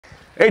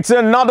It's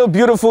another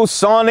beautiful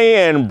sunny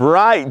and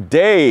bright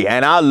day,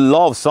 and I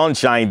love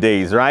sunshine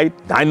days, right?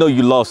 I know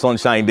you love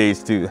sunshine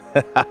days too.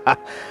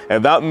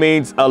 And that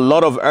means a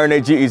lot of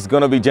energy is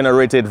going to be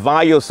generated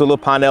via your solar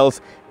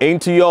panels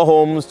into your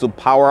homes to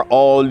power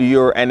all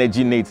your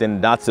energy needs,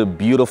 and that's a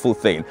beautiful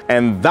thing.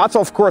 And that's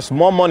of course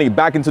more money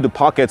back into the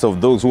pockets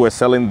of those who are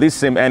selling this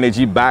same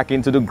energy back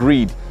into the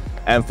grid.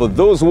 And for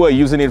those who are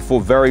using it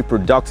for very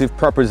productive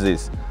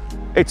purposes,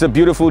 it's a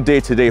beautiful day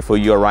today for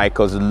you, all right,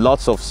 because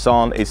lots of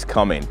sun is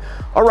coming.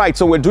 All right,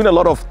 so we're doing a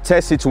lot of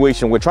test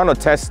situation. We're trying to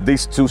test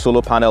these two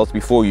solar panels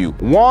before you.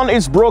 One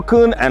is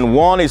broken and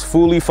one is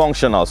fully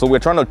functional. So we're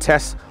trying to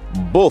test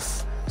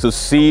both to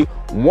see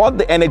what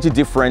the energy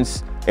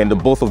difference in the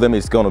both of them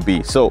is going to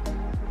be. So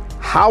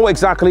how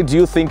exactly do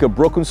you think a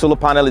broken solar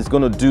panel is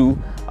going to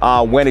do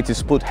when it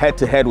is put head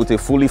to head with a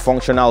fully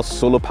functional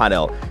solar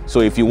panel? So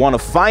if you want to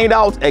find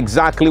out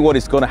exactly what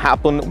is going to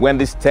happen when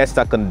these tests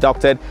are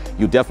conducted,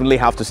 you definitely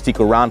have to stick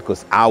around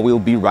because I will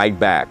be right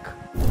back.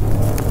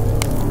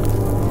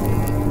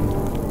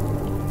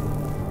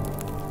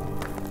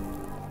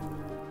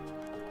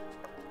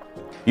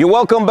 You're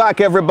welcome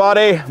back,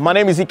 everybody. My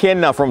name is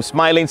Ikenna from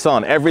Smiling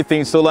Sun.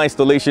 Everything solar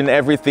installation,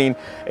 everything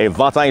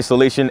inverter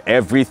installation,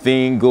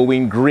 everything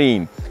going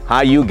green.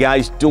 How you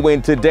guys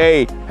doing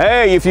today?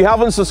 Hey, if you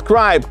haven't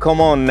subscribed,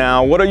 come on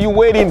now. What are you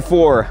waiting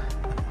for?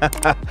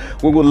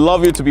 We would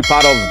love you to be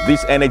part of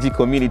this energy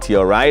community,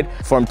 all right?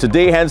 From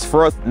today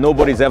henceforth,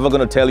 nobody's ever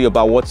going to tell you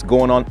about what's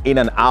going on in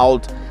and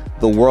out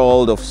the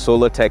world of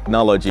solar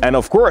technology. And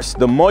of course,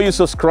 the more you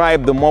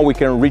subscribe, the more we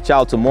can reach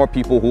out to more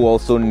people who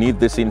also need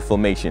this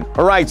information.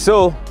 All right,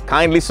 so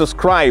kindly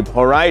subscribe,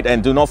 all right?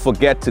 And do not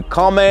forget to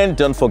comment,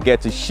 don't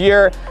forget to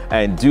share,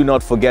 and do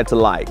not forget to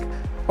like.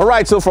 All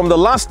right, so from the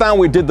last time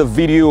we did the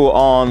video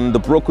on the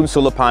broken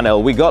solar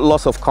panel, we got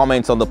lots of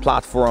comments on the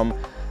platform.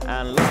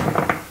 And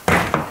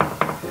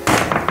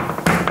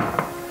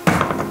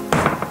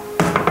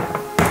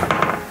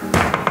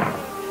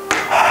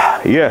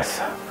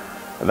yes,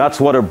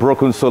 that's what a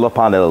broken solar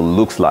panel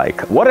looks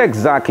like. What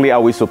exactly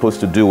are we supposed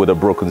to do with a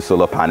broken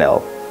solar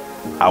panel?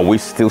 Are we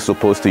still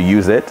supposed to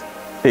use it?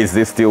 Is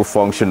this still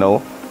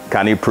functional?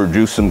 Can it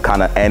produce some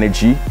kind of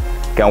energy?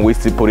 Can we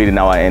still put it in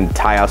our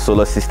entire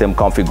solar system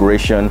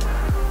configuration?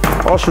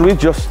 Or should we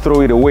just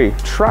throw it away,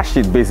 trash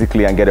it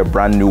basically, and get a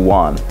brand new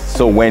one?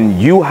 So when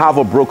you have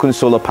a broken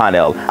solar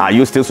panel, are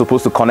you still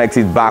supposed to connect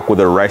it back with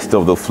the rest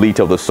of the fleet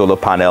of the solar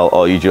panel,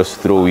 or you just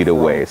throw it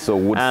away?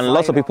 And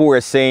lots of people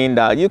were saying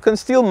that you can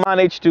still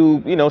manage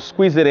to,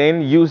 squeeze it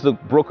in, use the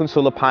broken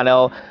solar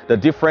panel. The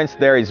difference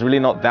there is really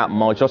not that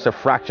much, just a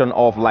fraction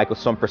of like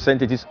some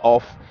percentages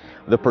off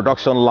the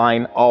production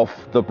line of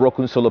the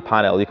broken solar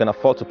panel. You can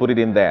afford to put it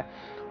in there.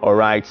 All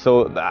right,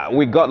 so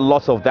we got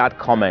lots of that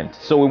comment.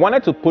 So we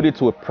wanted to put it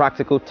to a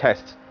practical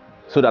test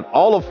so that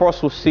all of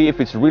us will see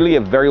if it's really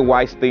a very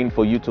wise thing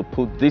for you to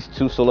put these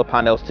two solar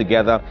panels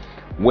together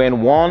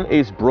when one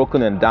is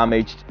broken and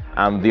damaged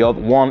and the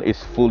other one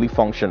is fully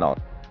functional.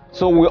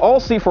 So we'll all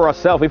see for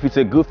ourselves if it's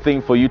a good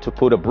thing for you to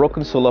put a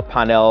broken solar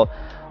panel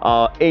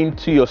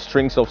into your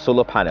strings of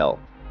solar panel,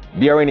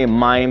 bearing in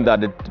mind that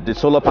the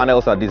solar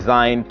panels are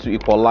designed to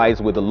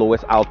equalize with the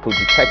lowest output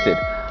detected.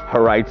 All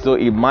right, so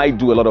it might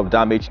do a lot of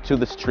damage to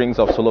the strings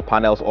of solar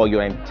panels or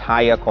your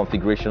entire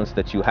configurations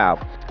that you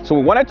have. So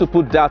we wanted to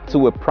put that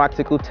to a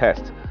practical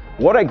test.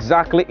 What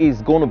exactly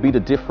is going to be the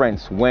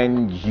difference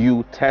when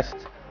you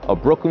test a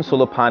broken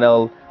solar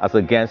panel as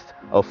against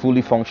a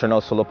fully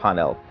functional solar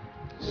panel?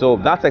 So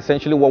that's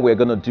essentially what we're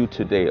going to do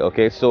today,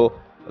 okay? So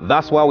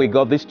that's why we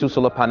got these two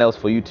solar panels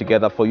for you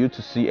together, for you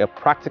to see a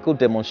practical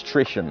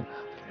demonstration.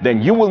 Then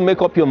you will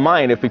make up your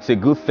mind if it's a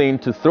good thing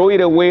to throw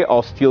it away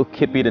or still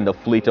keep it in the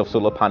fleet of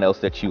solar panels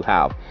that you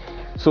have.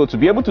 So to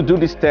be able to do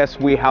this test,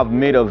 we have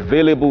made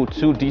available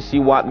two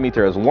DC watt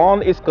meters.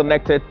 One is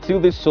connected to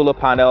this solar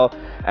panel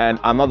and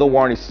another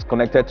one is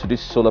connected to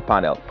this solar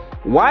panel.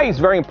 Why it's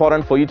very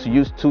important for you to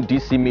use two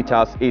DC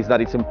meters is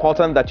that it's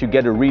important that you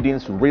get the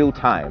readings real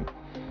time,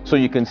 so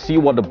you can see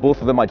what the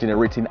both of them are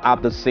generating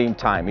at the same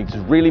time. It's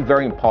really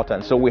very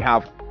important. So we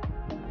have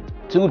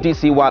two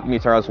DC watt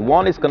meters.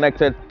 One is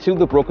connected to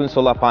the broken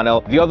solar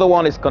panel, the other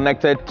one is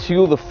connected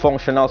to the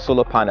functional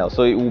solar panel,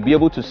 so it will be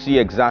able to see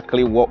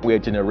exactly what we're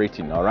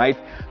generating. All right,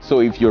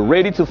 so if you're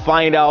ready to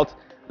find out,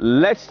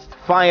 let's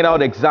find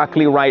out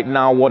exactly right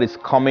now what is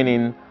coming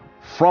in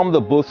from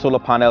the both solar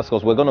panels,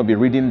 because we're going to be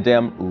reading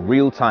them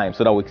real time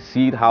so that we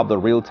see how the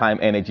real-time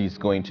energy is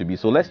going to be.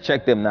 So let's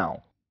check them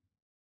now.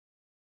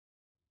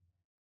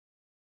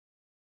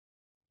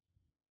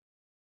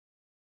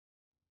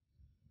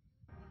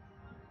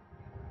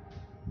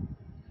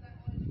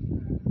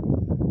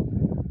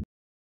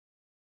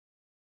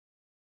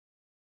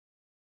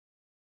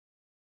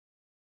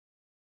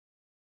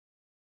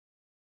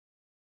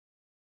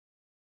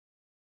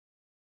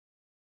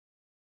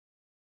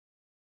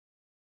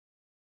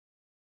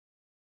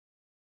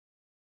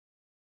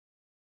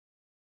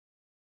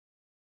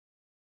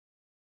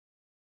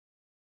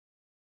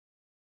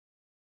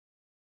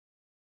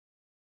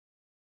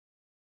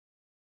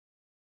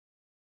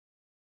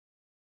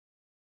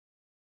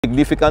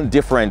 significant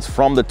difference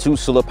from the two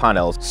solar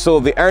panels.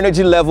 So the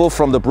energy level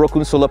from the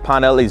broken solar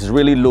panel is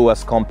really low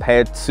as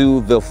compared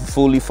to the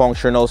fully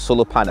functional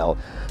solar panel.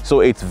 So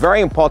it's very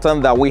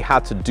important that we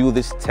had to do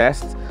this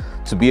test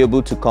to be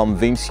able to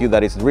convince you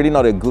that it's really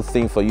not a good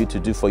thing for you to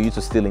do, for you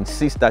to still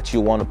insist that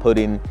you want to put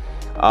in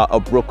a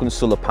broken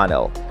solar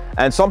panel.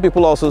 And some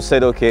people also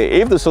said,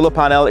 okay, if the solar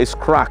panel is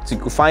cracked, you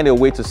could find a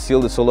way to seal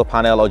the solar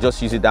panel or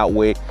just use it that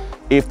way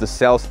if the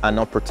cells are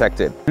not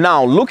protected.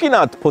 Now, looking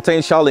at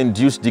potential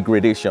induced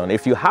degradation,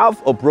 if you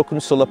have a broken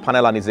solar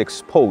panel and is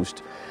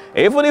exposed,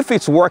 even if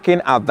it's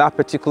working at that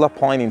particular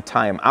point in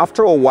time,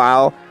 after a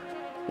while,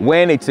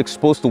 when it's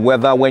exposed to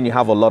weather, when you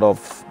have a lot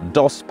of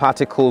dust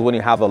particles, when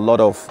you have a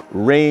lot of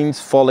rains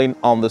falling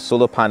on the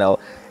solar panel,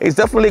 it's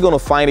definitely going to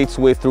find its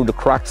way through the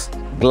cracked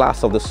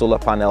glass of the solar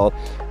panel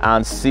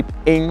and seep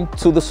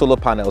into the solar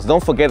panels.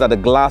 Don't forget that the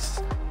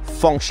glass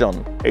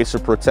function is to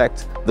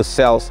protect the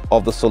cells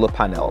of the solar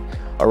panel.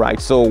 All right,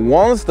 so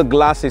once the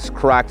glass is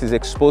cracked, is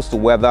exposed to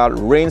weather,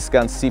 rains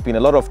can seep in, a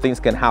lot of things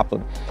can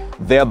happen,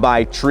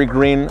 thereby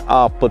triggering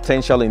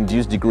potential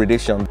induced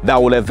degradation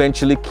that will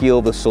eventually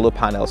kill the solar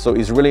panel. So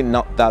it's really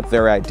not that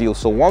very ideal.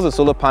 So once the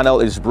solar panel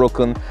is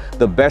broken,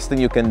 the best thing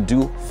you can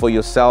do for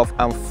yourself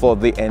and for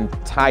the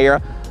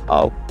entire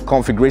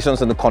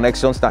configurations and the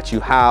connections that you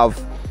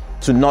have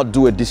to not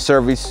do a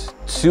disservice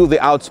to the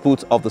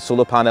output of the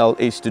solar panel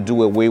is to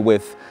do away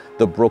with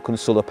the broken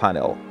solar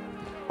panel.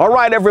 All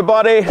right,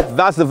 everybody,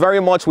 that's the very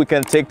much we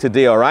can take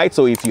today. All right,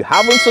 so if you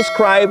haven't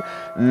subscribed,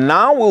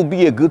 now will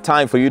be a good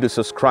time for you to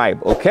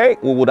subscribe. Okay,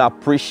 we would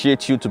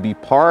appreciate you to be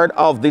part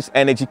of this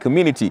energy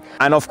community.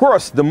 And of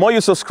course, the more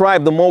you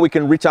subscribe, the more we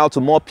can reach out to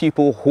more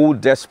people who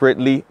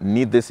desperately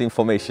need this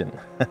information.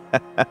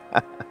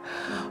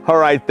 All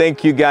right,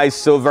 thank you guys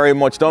so very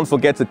much. Don't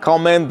forget to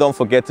comment, don't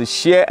forget to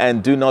share,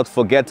 and do not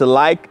forget to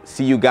like.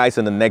 See you guys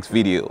in the next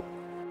video.